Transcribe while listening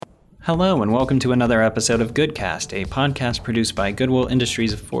Hello and welcome to another episode of Goodcast, a podcast produced by Goodwill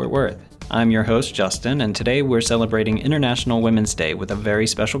Industries of Fort Worth. I'm your host, Justin, and today we're celebrating International Women's Day with a very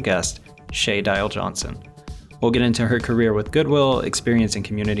special guest, Shay Dial Johnson. We'll get into her career with Goodwill, experience in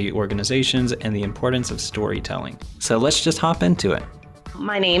community organizations, and the importance of storytelling. So let's just hop into it.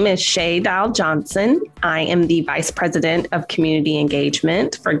 My name is Shay Dial Johnson. I am the Vice President of Community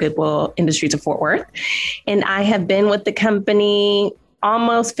Engagement for Goodwill Industries of Fort Worth, and I have been with the company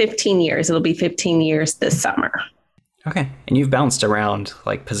almost 15 years. It'll be 15 years this summer. Okay. And you've bounced around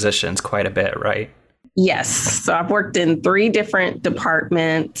positions quite a bit, right? Yes. So I've worked in 3 different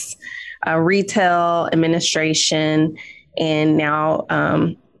departments, retail, administration, and now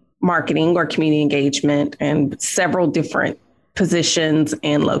marketing or community engagement, and several different positions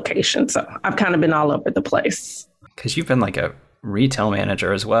and locations. So I've kind of been all over the place. Because you've been a retail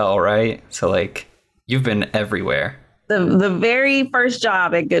manager as well, right? So you've been everywhere. The very first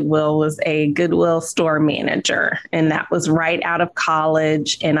job at Goodwill was a Goodwill store manager, and that was right out of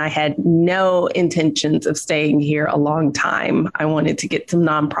college. And I had no intentions of staying here a long time. I wanted to get some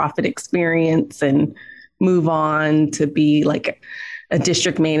nonprofit experience and move on to be a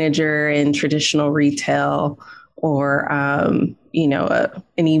district manager in traditional retail, or an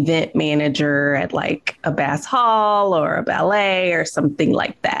event manager at a Bass Hall or a ballet or something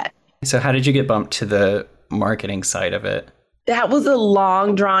like that. So how did you get bumped to the marketing side of it? That was a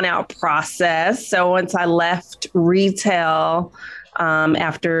long, drawn out process. So once I left retail,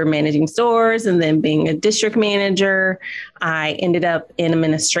 after managing stores and then being a district manager, I ended up in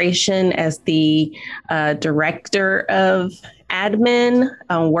administration as the director of admin,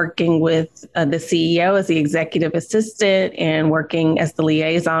 working with the CEO as the executive assistant and working as the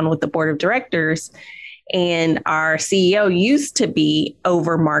liaison with the board of directors. And our CEO used to be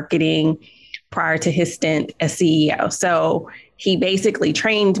over marketing prior to his stint as CEO. So he basically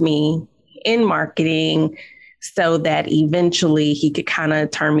trained me in marketing so that eventually he could kind of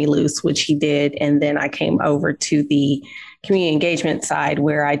turn me loose, which he did. And then I came over to the community engagement side,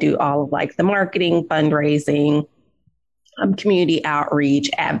 where I do all of the marketing, fundraising, community outreach,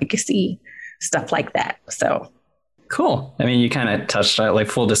 advocacy, stuff like that. So cool. I mean, you kind of touched on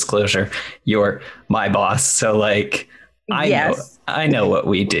it, full disclosure, you're my boss. So I know what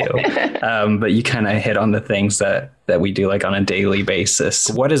we do, but you kind of hit on the things that we do on a daily basis.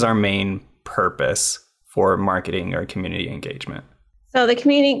 What is our main purpose for marketing or community engagement? So the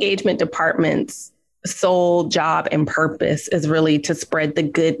community engagement department's sole job and purpose is really to spread the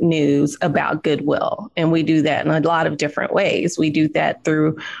good news about Goodwill. And we do that in a lot of different ways. We do that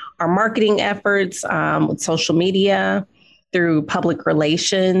through our marketing efforts, with social media, through public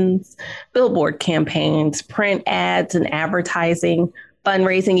relations, billboard campaigns, print ads and advertising,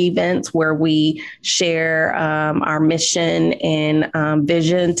 fundraising events where we share our mission and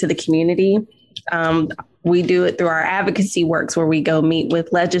vision to the community. We do it through our advocacy works, where we go meet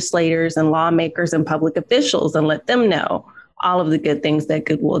with legislators and lawmakers and public officials and let them know all of the good things that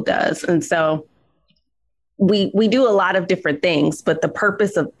Goodwill does. And so we do a lot of different things, but the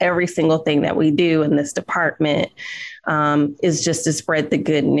purpose of every single thing that we do in this department is just to spread the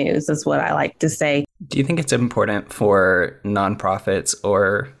good news, is what I like to say. Do you think it's important for nonprofits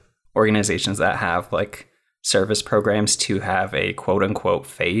or organizations that have service programs to have a quote unquote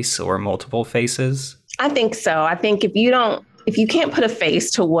face or multiple faces? I think so. I think if you can't put a face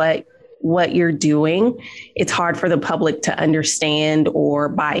to what you're doing, it's hard for the public to understand or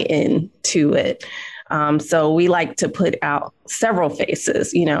buy into it. So we like to put out several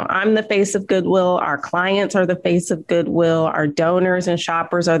faces. I'm the face of Goodwill. Our clients are the face of Goodwill. Our donors and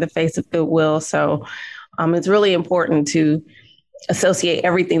shoppers are the face of Goodwill. So it's really important to associate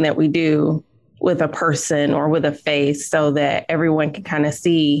everything that we do with a person or with a face, so that everyone can kind of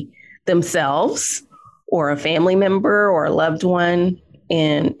see themselves or a family member or a loved one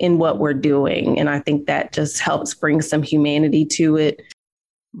in what we're doing. And I think that just helps bring some humanity to it.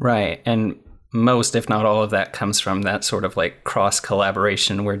 Right. And most, if not all of that, comes from that sort of cross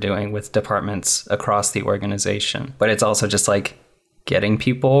collaboration we're doing with departments across the organization. But it's also just getting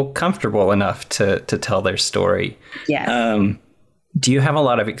people comfortable enough to tell their story. Yes. Do you have a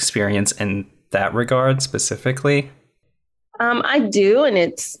lot of experience in that regard specifically? I do. And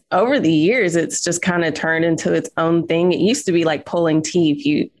it's over the years, it's just kind of turned into its own thing. It used to be like pulling teeth.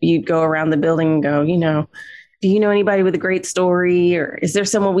 You'd go around the building and go, do you know anybody with a great story? Or is there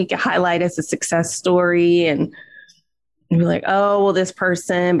someone we could highlight as a success story? And be like, oh, well, this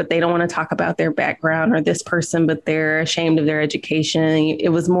person, but they don't want to talk about their background, or this person, but they're ashamed of their education. It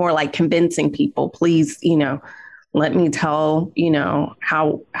was more like convincing people, please, let me tell,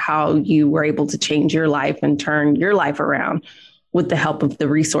 how you were able to change your life and turn your life around. with the help of the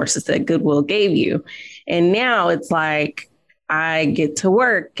resources that Goodwill gave you. And now it's like, I get to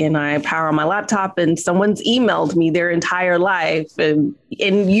work and I power on my laptop and someone's emailed me their entire life. And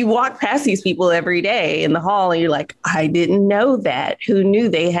you walk past these people every day in the hall and you're like, I didn't know that. Who knew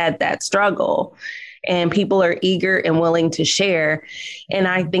they had that struggle? And people are eager and willing to share. And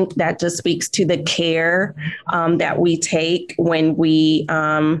I think that just speaks to the care that we take when we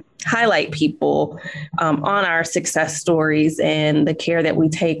highlight people on our success stories, and the care that we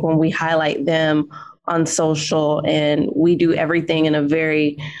take when we highlight them on social. And we do everything in a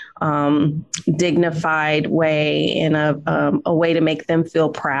very dignified way, in a way to make them feel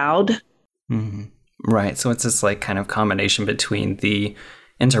proud. Mm-hmm. Right. So it's this like kind of combination between the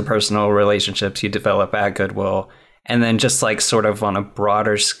interpersonal relationships you develop at Goodwill, and then just like sort of on a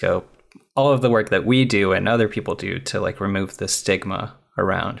broader scope, all of the work that we do and other people do to like remove the stigma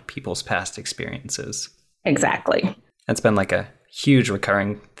around people's past experiences. Exactly. That's been like a huge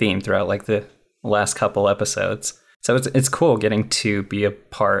recurring theme throughout like the last couple episodes. So it's cool getting to be a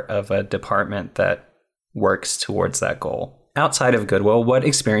part of a department that works towards that goal. Outside of Goodwill, what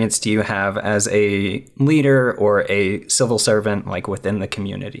experience do you have as a leader or a civil servant like within the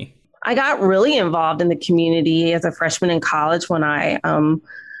community? I got really involved in the community as a freshman in college when I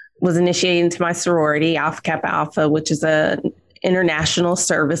was initiated into my sorority, Alpha Kappa Alpha, which is an international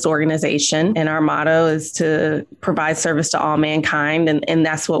service organization. And our motto is to provide service to all mankind. And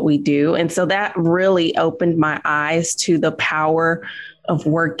that's what we do. And so that really opened my eyes to the power of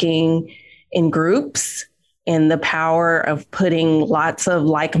working in groups and the power of putting lots of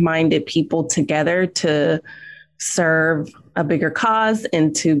like-minded people together to serve a bigger cause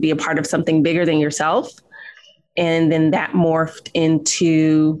and to be a part of something bigger than yourself. And then that morphed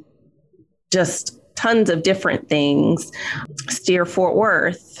into just tons of different things. Steer Fort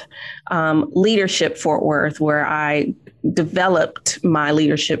Worth, Leadership Fort Worth, where I developed my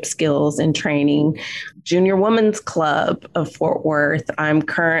leadership skills and training. Junior Women's Club of Fort Worth. I'm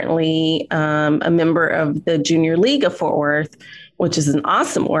currently a member of the Junior League of Fort Worth, which is an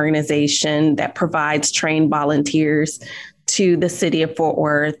awesome organization that provides trained volunteers to the city of Fort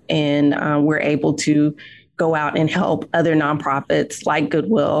Worth. And we're able to go out and help other nonprofits like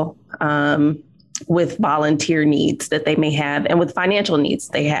Goodwill with volunteer needs that they may have and with financial needs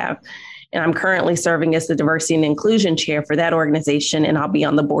they have. And I'm currently serving as the diversity and inclusion chair for that organization, and I'll be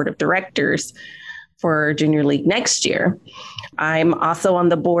on the board of directors for Junior League next year. I'm also on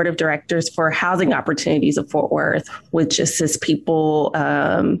the board of directors for Housing Opportunities of Fort Worth, which assists people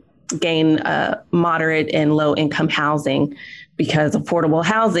gain moderate and low income housing, because affordable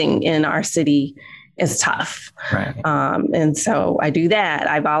housing in our city is tough. Right. And so I do that.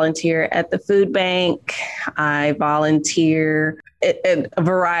 I volunteer at the food bank. I volunteer at a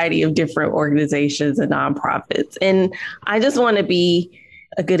variety of different organizations and nonprofits. And I just want to be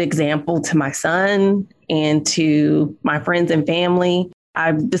a good example to my son and to my friends and family.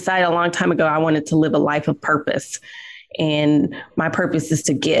 I decided a long time ago I wanted to live a life of purpose. And my purpose is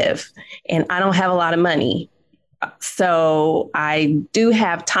to give. And I don't have a lot of money. So I do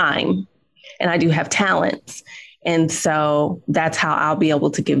have time and I do have talents. And so that's how I'll be able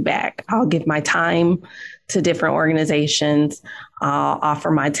to give back. I'll give my time to different organizations. I'll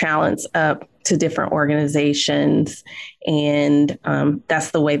offer my talents up to different organizations. And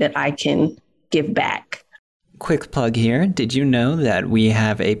that's the way that I can give back. Quick plug here. Did you know that we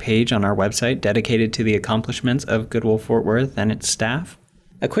have a page on our website dedicated to the accomplishments of Goodwill Fort Worth and its staff?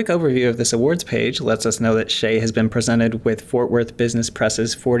 A quick overview of this awards page lets us know that Shay has been presented with Fort Worth Business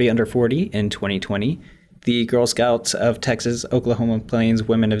Press's 40 Under 40 in 2020, the Girl Scouts of Texas Oklahoma Plains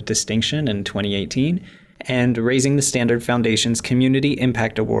Women of Distinction in 2018, and Raising the Standard Foundation's Community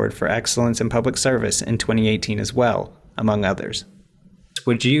Impact Award for Excellence in Public Service in 2018 as well, among others.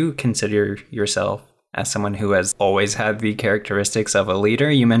 Would you consider yourself as someone who has always had the characteristics of a leader?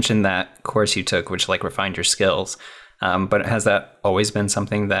 You mentioned that course you took, which like refined your skills. But has that always been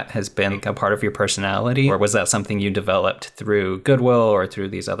something that has been a part of your personality, or was that something you developed through Goodwill or through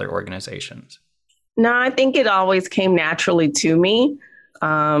these other organizations? No, I think it always came naturally to me.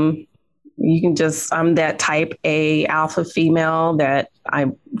 I'm that type A alpha female that I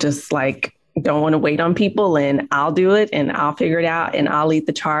just like don't want to wait on people, and I'll do it and I'll figure it out and I'll lead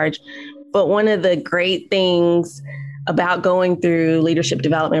the charge. But one of the great things about going through leadership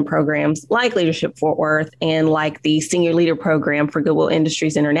development programs like Leadership Fort Worth and like the Senior Leader Program for Goodwill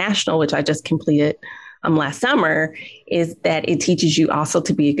Industries International, which I just completed last summer, is that it teaches you also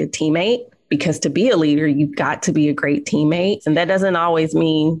to be a good teammate, because to be a leader, you've got to be a great teammate. And that doesn't always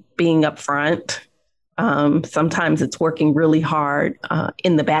mean being up front. Sometimes it's working really hard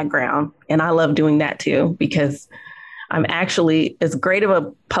in the background. And I love doing that too, because I'm actually as great of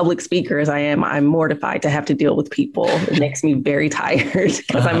a public speaker as I am. I'm mortified to have to deal with people. It makes me very tired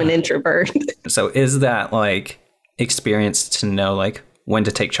because I'm an introvert. So is that like experience to know like when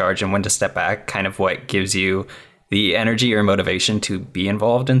to take charge and when to step back kind of what gives you the energy or motivation to be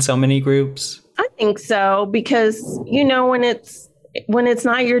involved in so many groups? I think so, because, when it's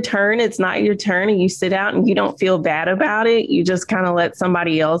not your turn, it's not your turn, and you sit out and you don't feel bad about it. You just kind of let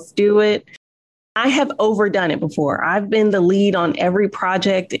somebody else do it. I have overdone it before. I've been the lead on every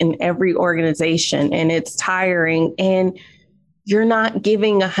project in every organization, and it's tiring, and you're not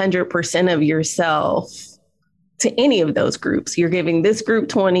giving 100% of yourself to any of those groups. You're giving this group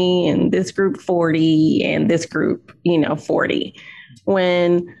 20 and this group 40 and this group, 40,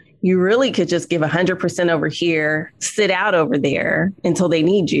 when you really could just give 100% over here, sit out over there until they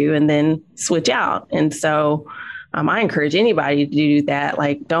need you, and then switch out. And so I encourage anybody to do that.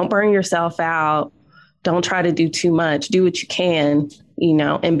 Like, don't burn yourself out. Don't try to do too much. Do what you can,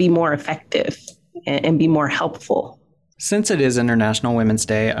 and be more effective and be more helpful. Since it is International Women's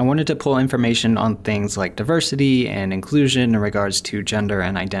Day, I wanted to pull information on things like diversity and inclusion in regards to gender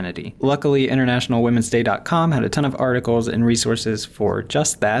and identity. Luckily, internationalwomensday.com had a ton of articles and resources for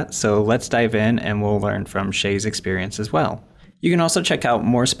just that, so let's dive in and we'll learn from Shay's experience as well. You can also check out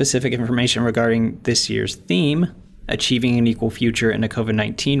more specific information regarding this year's theme, Achieving an Equal Future in a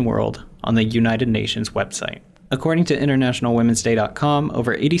COVID-19 World, on the United Nations website. According to internationalwomensday.com,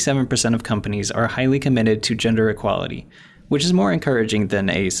 over 87% of companies are highly committed to gender equality, which is more encouraging than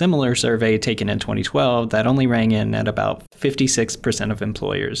a similar survey taken in 2012 that only rang in at about 56% of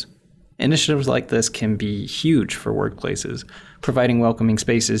employers. Initiatives like this can be huge for workplaces. Providing welcoming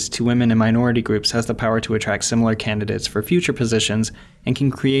spaces to women and minority groups has the power to attract similar candidates for future positions and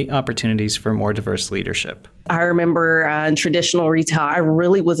can create opportunities for more diverse leadership. I remember in traditional retail, I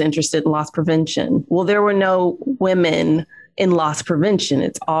really was interested in loss prevention. Well, there were no women in loss prevention.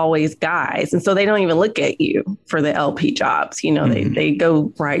 It's always guys. And so they don't even look at you for the LP jobs. They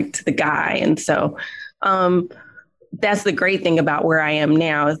go right to the guy. And so that's the great thing about where I am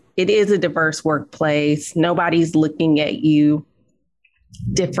now. It is a diverse workplace. Nobody's looking at you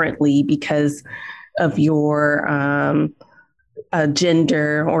differently because of your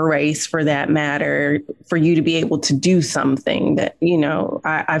gender or race, for that matter, for you to be able to do something that,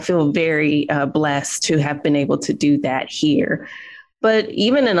 I feel very blessed to have been able to do that here. But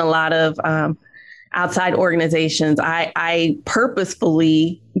even in a lot of outside organizations, I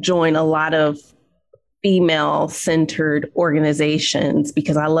purposefully join a lot of female-centered organizations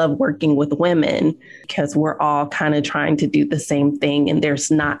because I love working with women, because we're all kind of trying to do the same thing and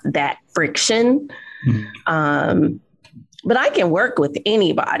there's not that friction. But I can work with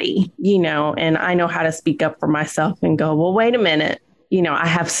anybody, and I know how to speak up for myself and go, well, wait a minute, I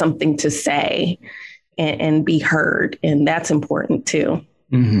have something to say and be heard. And that's important too.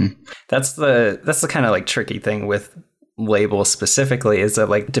 Mm-hmm. That's the kind of like tricky thing with labels specifically, is that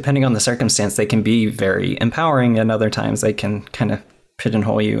like depending on the circumstance they can be very empowering, and other times they can kind of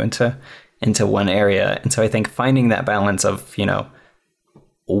pigeonhole you into one area. And so I think finding that balance of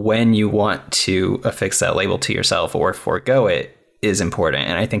when you want to affix that label to yourself or forego it is important.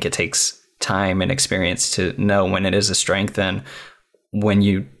 And I think it takes time and experience to know when it is a strength and when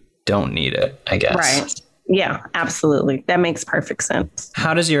you don't need it, I guess. Right. Yeah, absolutely. That makes perfect sense.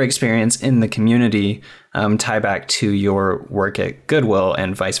 How does your experience in the community tie back to your work at Goodwill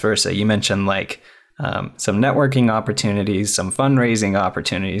and vice versa? You mentioned like some networking opportunities, some fundraising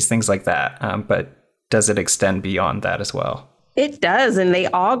opportunities, things like that. But does it extend beyond that as well? It does. And they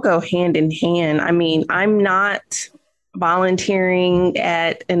all go hand in hand. I mean, I'm not volunteering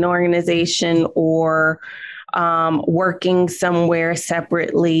at an organization or working somewhere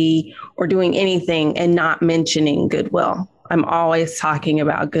separately or doing anything and not mentioning Goodwill. I'm always talking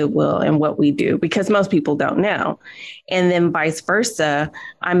about Goodwill and what we do, because most people don't know. And then vice versa,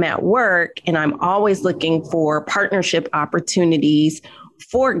 I'm at work and I'm always looking for partnership opportunities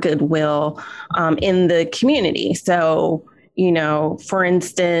for Goodwill in the community. So, for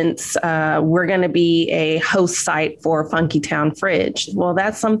instance, we're going to be a host site for Funky Town Fridge. Well,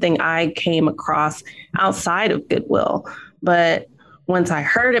 that's something I came across outside of Goodwill. But once I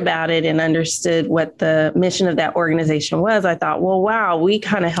heard about it and understood what the mission of that organization was, I thought, well, wow, we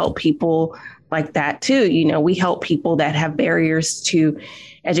kind of help people like that too. We help people that have barriers to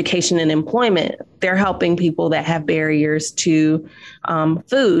education and employment. They're helping people that have barriers to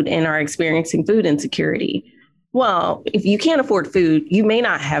food and are experiencing food insecurity. Well, if you can't afford food, you may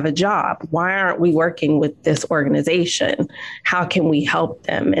not have a job. Why aren't we working with this organization? How can we help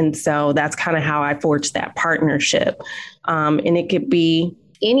them? And so that's kind of how I forged that partnership. And it could be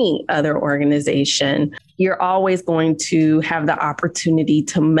any other organization, you're always going to have the opportunity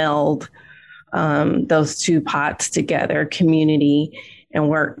to meld those two pots together, community and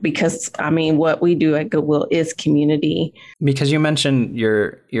work, because what we do at Goodwill is community. Because you mentioned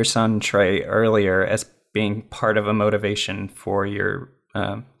your son Trey earlier as being part of a motivation for your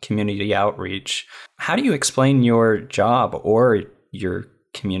community outreach. How do you explain your job or your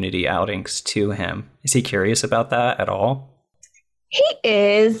community outings to him? Is he curious about that at all? He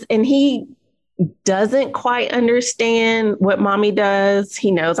is, and he doesn't quite understand what mommy does.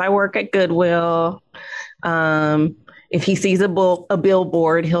 He knows I work at Goodwill. If he sees a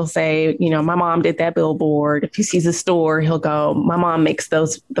billboard, he'll say, my mom did that billboard. If he sees a store, he'll go, my mom makes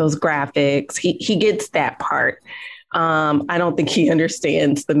those graphics. He gets that part. I don't think he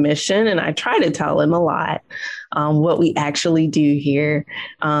understands the mission, and I try to tell him a lot what we actually do here,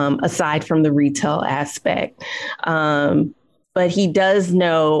 aside from the retail aspect. But he does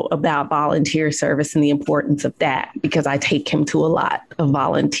know about volunteer service and the importance of that, because I take him to a lot of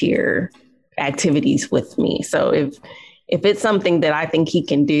volunteer activities with me. So if it's something that I think he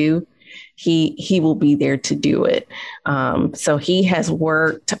can do, he will be there to do it. So he has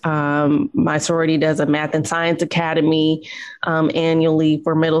worked. My sorority does a math and science academy annually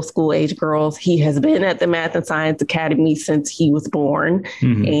for middle school age girls. He has been at the math and science academy since he was born.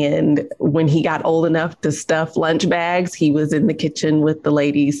 Mm-hmm. And when he got old enough to stuff lunch bags, he was in the kitchen with the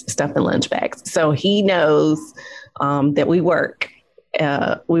ladies stuffing lunch bags. So he knows that we work.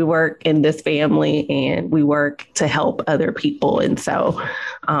 We work in this family, and we work to help other people. And so,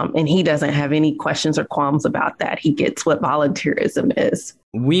 and he doesn't have any questions or qualms about that. He gets what volunteerism is.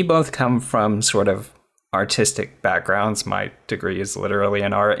 We both come from sort of artistic backgrounds. My degree is literally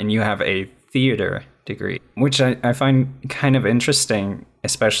in art, and you have a theater degree, which I find kind of interesting,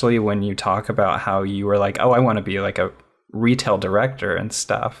 especially when you talk about how you were like, oh, I want to be like a retail director and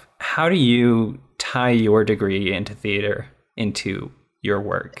stuff. How do you tie your degree into theater into your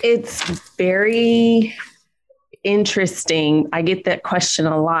work? It's very interesting. I get that question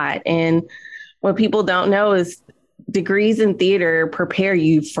a lot. And what people don't know is degrees in theater prepare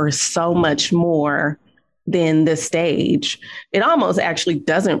you for so much more than the stage. It almost actually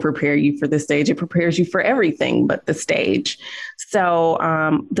doesn't prepare you for the stage. It prepares you for everything but the stage. So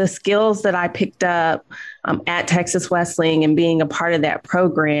the skills that I picked up at Texas Wesleyan and being a part of that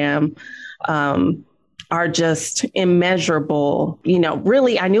program are just immeasurable.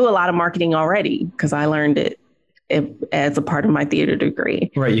 Really, I knew a lot of marketing already because I learned it as a part of my theater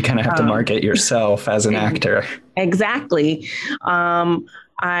degree. Right. You kind of have to market yourself as an actor. Exactly.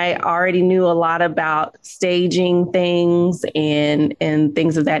 I already knew a lot about staging things and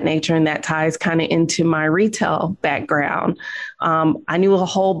things of that nature, and that ties kind of into my retail background. I knew a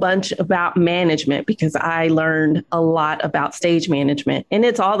whole bunch about management because I learned a lot about stage management, and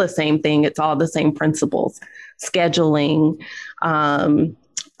it's all the same thing. It's all the same principles: scheduling,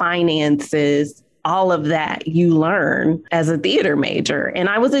 finances, all of that you learn as a theater major. And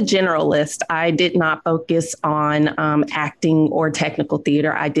I was a generalist. I did not focus on acting or technical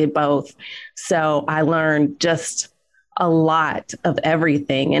theater. I did both. So I learned just a lot of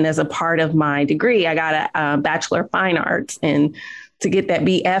everything. And as a part of my degree, I got a Bachelor of Fine Arts. And to get that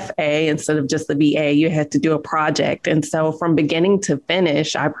BFA instead of just the BA, you had to do a project. And so from beginning to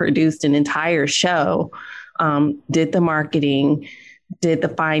finish, I produced an entire show, did the marketing, did the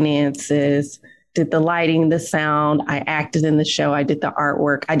finances, did the lighting, the sound. I acted in the show. I did the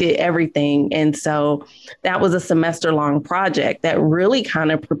artwork. I did everything. And so that was a semester-long project that really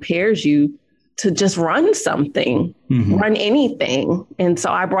kind of prepares you to just run something, run anything. And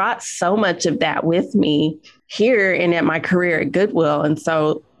so I brought so much of that with me here and at my career at Goodwill. And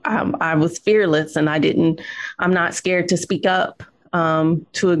so I was fearless, and I'm not scared to speak up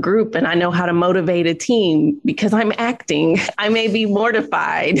to a group, and I know how to motivate a team because I'm acting. I may be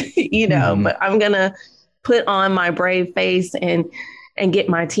mortified, but I'm going to put on my brave face and get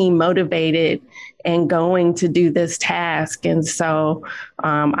my team motivated and going to do this task. And so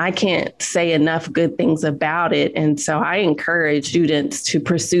I can't say enough good things about it. And so I encourage students to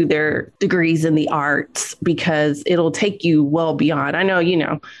pursue their degrees in the arts because it'll take you well beyond. I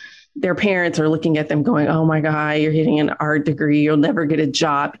know, their parents are looking at them going, oh my God, you're getting an art degree. You'll never get a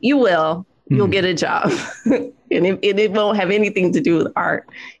job. You will. You'll get a job. and it won't have anything to do with art,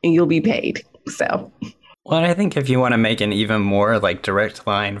 and you'll be paid. So. Well, I think if you want to make an even more direct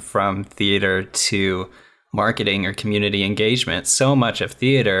line from theater to marketing or community engagement, so much of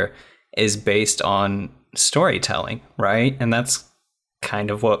theater is based on storytelling, right? And that's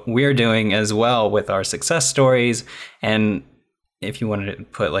kind of what we're doing as well with our success stories. And if you wanted to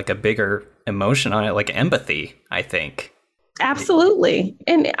put a bigger emotion on it, empathy, I think. Absolutely.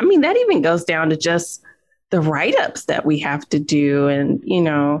 And I mean, that even goes down to just the write-ups that we have to do and,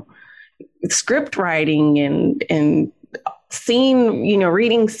 script writing and scene,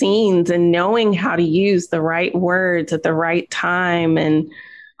 reading scenes and knowing how to use the right words at the right time. And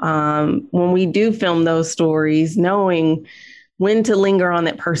when we do film those stories, knowing when to linger on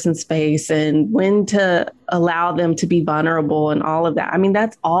that person's face and when to allow them to be vulnerable and all of that. I mean,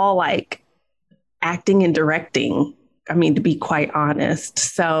 that's all like acting and directing. I mean, to be quite honest.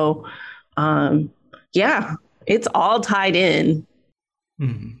 So, yeah, it's all tied in.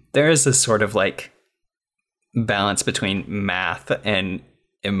 There is this sort of like balance between math and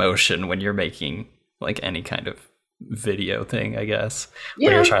emotion when you're making like any kind of video thing, I guess,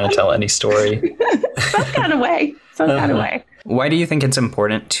 where you're trying to tell any story. Some kind of way. Why do you think it's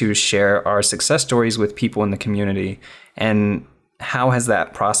important to share our success stories with people in the community? And how has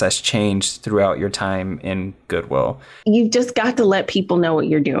that process changed throughout your time in Goodwill? You've just got to let people know what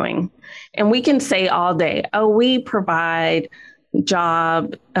you're doing. And we can say all day, oh, we provide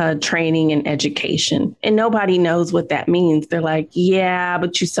job training and education. And nobody knows what that means. They're like, yeah,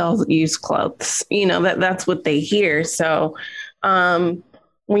 but you sell used clothes. That's what they hear. So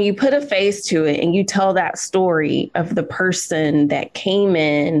when you put a face to it and you tell that story of the person that came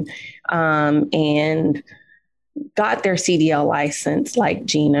in and got their CDL license like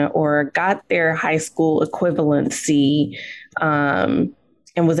Gina, or got their high school equivalency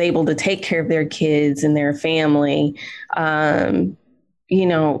and was able to take care of their kids and their family,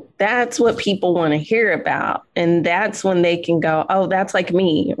 that's what people want to hear about. And that's when they can go, oh, that's like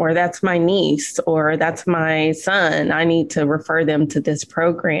me, or that's my niece, or that's my son. I need to refer them to this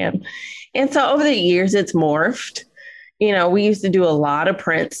program. And so over the years, it's morphed. We used to do a lot of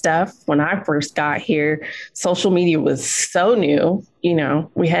print stuff. When I first got here, social media was so new.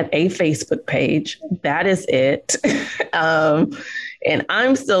 We had a Facebook page. That is it. And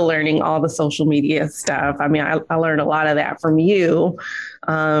I'm still learning all the social media stuff. I mean, I learned a lot of that from you.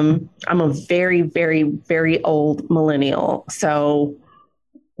 I'm a very, very, very old millennial. So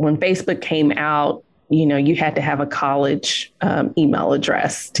when Facebook came out, you had to have a college email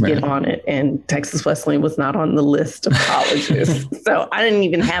address to get on it. And Texas Wesleyan was not on the list of colleges. So I didn't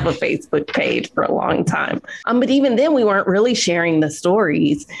even have a Facebook page for a long time. But even then, we weren't really sharing the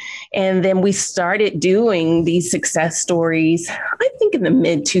stories. And then we started doing these success stories, I think in the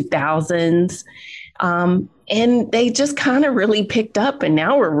mid 2000s. And they just kind of really picked up. And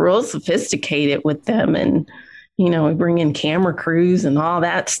now we're real sophisticated with them. And we bring in camera crews and all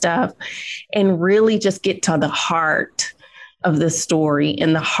that stuff and really just get to the heart of the story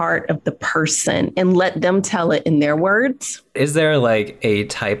and the heart of the person and let them tell it in their words. Is there like a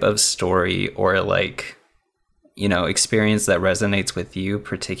type of story or like, experience that resonates with you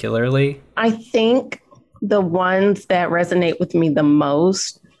particularly? I think the ones that resonate with me the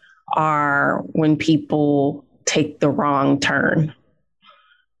most are when people take the wrong turn.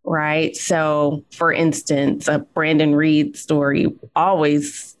 Right. So, for instance, a Brandon Reed story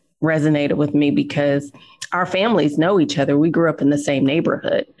always resonated with me because our families know each other. We grew up in the same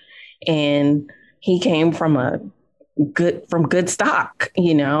neighborhood, and he came from good stock,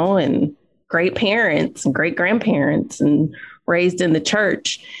 and great parents and great grandparents and raised in the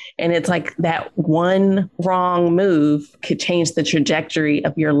church. And it's like that one wrong move could change the trajectory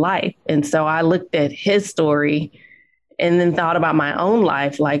of your life. And so I looked at his story and then thought about my own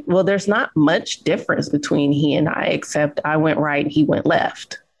life, like, well, there's not much difference between he and I, except I went right and he went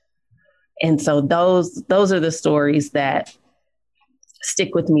left. And so those are the stories that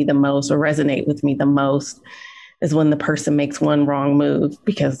stick with me the most or resonate with me the most, is when the person makes one wrong move,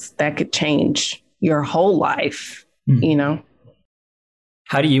 because that could change your whole life,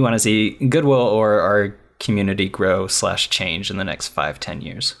 How do you want to see Goodwill or our community grow / change in the next 5-10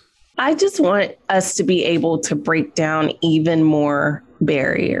 years? I just want us to be able to break down even more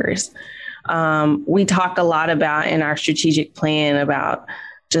barriers. We talk a lot about in our strategic plan about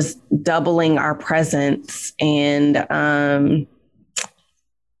just doubling our presence and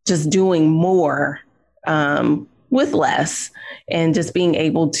just doing more with less, and just being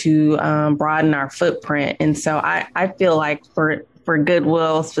able to broaden our footprint. And so I feel like for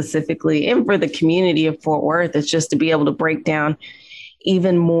Goodwill specifically, and for the community of Fort Worth, it's just to be able to break down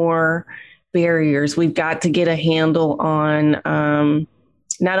even more barriers. We've got to get a handle on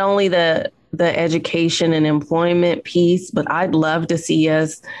not only the education and employment piece, but I'd love to see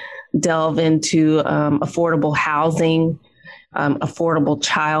us delve into affordable housing, affordable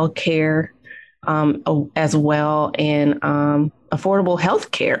childcare as well, and affordable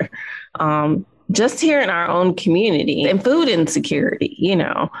health care. Just here in our own community, and food insecurity.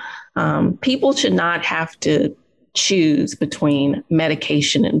 People should not have to choose between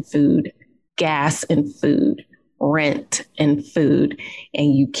medication and food, gas and food, rent and food,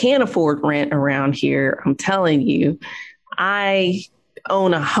 and you can't afford rent around here, I'm telling you, I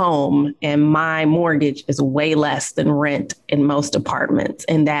own a home and my mortgage is way less than rent in most apartments,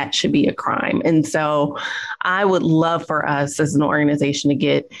 and that should be a crime. And so I would love for us as an organization to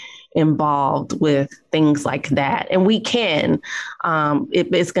get involved with things like that. And we can.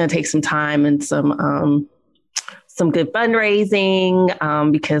 It's going to take some time and some good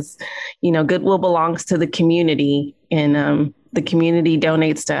fundraising because, Goodwill belongs to the community, and the community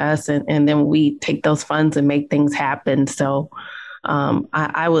donates to us, and then we take those funds and make things happen. So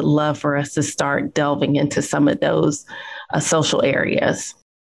I would love for us to start delving into some of those social areas.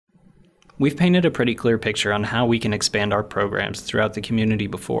 We've painted a pretty clear picture on how we can expand our programs throughout the community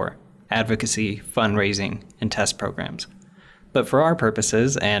before: advocacy, fundraising, and test programs. But for our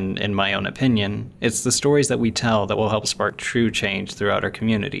purposes, and in my own opinion, it's the stories that we tell that will help spark true change throughout our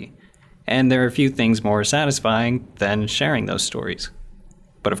community. And there are few things more satisfying than sharing those stories.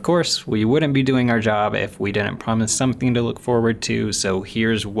 But of course, we wouldn't be doing our job if we didn't promise something to look forward to, so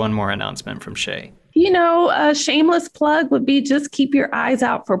here's one more announcement from Shay. A shameless plug would be just keep your eyes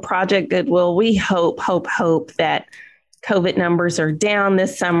out for Project Goodwill. We hope that COVID numbers are down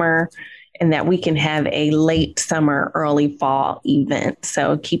this summer and that we can have a late summer, early fall event.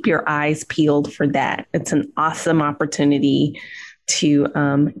 So keep your eyes peeled for that. It's an awesome opportunity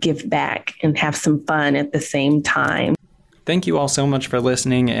to give back and have some fun at the same time. Thank you all so much for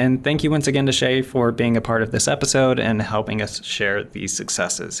listening, and thank you once again to Shay for being a part of this episode and helping us share these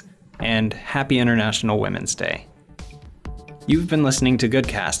successes. And happy International Women's Day. You've been listening to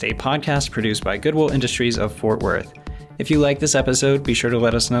Goodcast, a podcast produced by Goodwill Industries of Fort Worth. If you like this episode, be sure to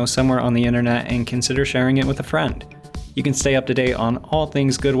let us know somewhere on the internet and consider sharing it with a friend. You can stay up to date on all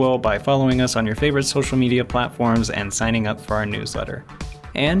things Goodwill by following us on your favorite social media platforms and signing up for our newsletter.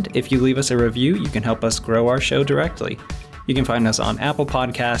 And if you leave us a review, you can help us grow our show directly. You can find us on Apple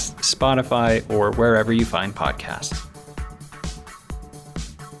Podcasts, Spotify, or wherever you find podcasts.